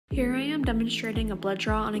Here I am demonstrating a blood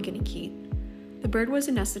draw on a guinea pig. The bird was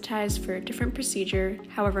anesthetized for a different procedure,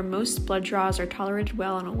 however most blood draws are tolerated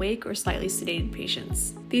well on awake or slightly sedated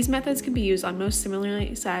patients. These methods can be used on most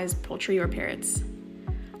similarly sized poultry or parrots.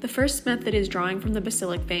 The first method is drawing from the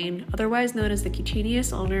basilic vein, otherwise known as the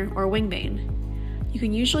cutaneous ulnar or wing vein. You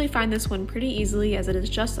can usually find this one pretty easily as it is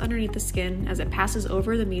just underneath the skin as it passes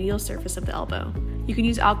over the medial surface of the elbow. You can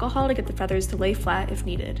use alcohol to get the feathers to lay flat if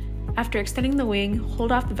needed. After extending the wing,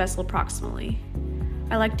 hold off the vessel proximally.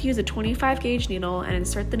 I like to use a 25 gauge needle and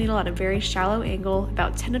insert the needle at a very shallow angle,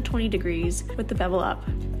 about 10 to 20 degrees, with the bevel up.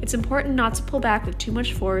 It's important not to pull back with too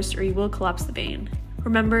much force or you will collapse the vein.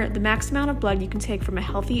 Remember, the max amount of blood you can take from a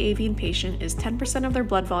healthy avian patient is 10% of their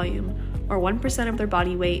blood volume, or 1% of their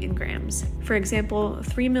body weight in grams. For example,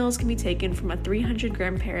 3 mils can be taken from a 300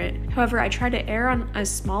 gram parrot. However, I try to err on as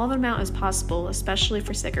small of an amount as possible, especially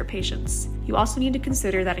for sicker patients. You also need to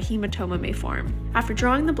consider that a hematoma may form. After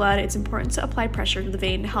drawing the blood, it's important to apply pressure to the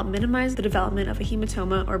vein to help minimize the development of a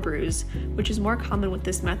hematoma or bruise, which is more common with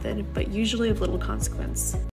this method, but usually of little consequence.